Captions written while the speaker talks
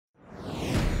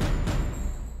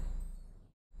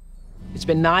It's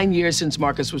been 9 years since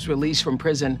Marcus was released from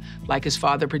prison. Like his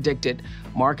father predicted,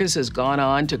 Marcus has gone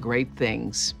on to great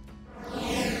things.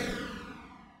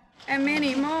 And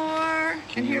many more.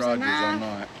 And here's a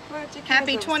knife.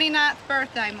 Happy 29th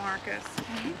birthday, Marcus.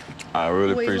 I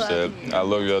really appreciate it. I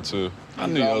love y'all too. I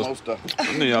knew y'all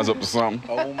was up to something.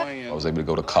 Oh, man. I was able to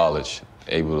go to college,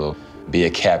 able to be a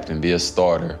captain, be a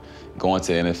starter, go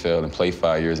into the NFL and play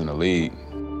 5 years in the league.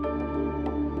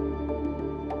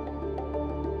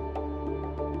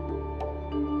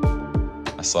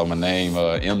 I saw my name,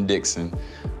 M. Dixon,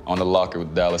 on the locker with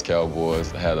the Dallas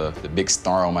Cowboys. I had the big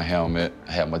star on my helmet.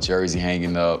 I had my jersey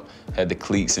hanging up, had the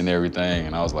cleats and everything.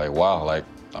 And I was like, wow, like,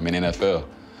 I'm in NFL.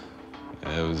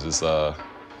 And it was just, you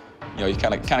know, you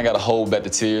kind of got to hold back the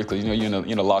tears because, you know, you're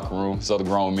in the locker room, there's other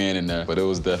grown men in there, but it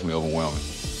was definitely overwhelming.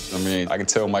 I mean, I can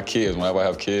tell my kids, whenever I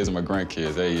have kids and my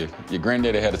grandkids, hey, your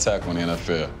granddaddy had a tackle in the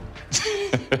NFL.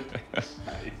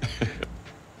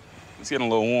 It's getting a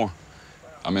little warm.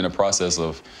 I'm in the process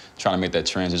of trying to make that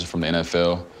transition from the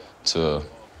NFL to,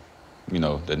 you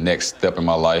know, the next step in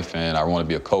my life, and I want to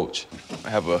be a coach.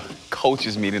 I have a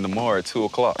coaches meeting tomorrow at 2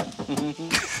 o'clock.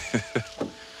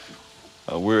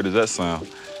 How weird does that sound?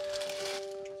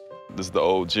 This is the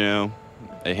old gym.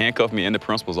 They handcuffed me in the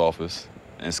principal's office,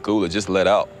 and school had just let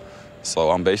out. So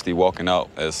I'm basically walking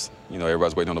out as, you know,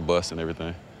 everybody's waiting on the bus and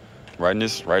everything. Right in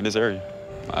this area.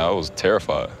 I was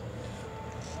terrified.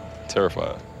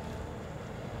 Terrified.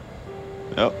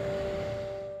 Yep.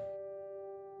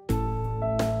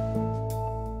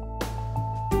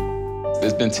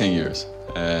 It's been 10 years,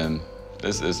 and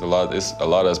it's a lot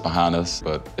that's behind us,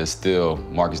 but it's still,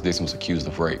 Marcus Dixon was accused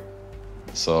of rape.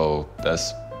 So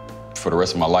that's, for the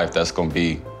rest of my life, that's gonna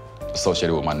be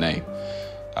associated with my name.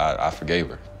 I forgave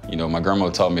her. You know, my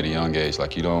grandmother taught me at a young age,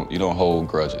 like, you don't hold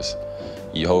grudges.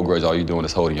 You hold grudges, all you're doing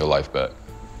is holding your life back.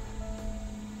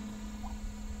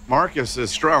 Marcus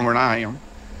is stronger than I am.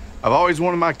 I've always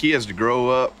wanted my kids to grow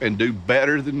up and do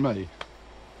better than me.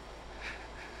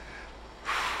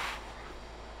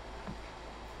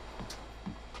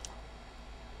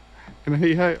 And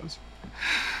he has.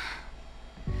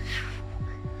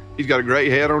 He's got a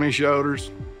great head on his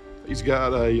shoulders. He's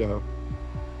got a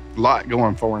lot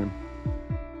going for him.